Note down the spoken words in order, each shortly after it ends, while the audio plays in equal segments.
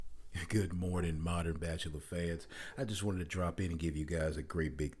Good morning, Modern Bachelor fans. I just wanted to drop in and give you guys a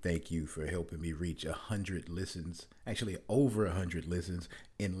great big thank you for helping me reach 100 listens, actually over 100 listens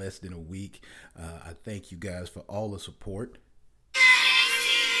in less than a week. I thank you guys for all the support. I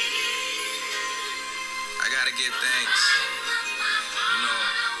gotta get thanks.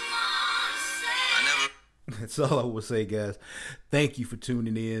 I never. That's all I will say, guys. Thank you for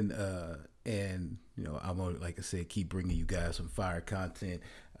tuning in. And, I'm going to, like I said, keep bringing you guys some fire content.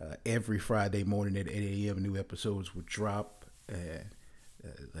 Every Friday morning at 8 a.m., new episodes will drop. And,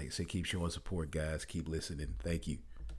 like I said, keep showing support, guys. Keep listening. Thank you.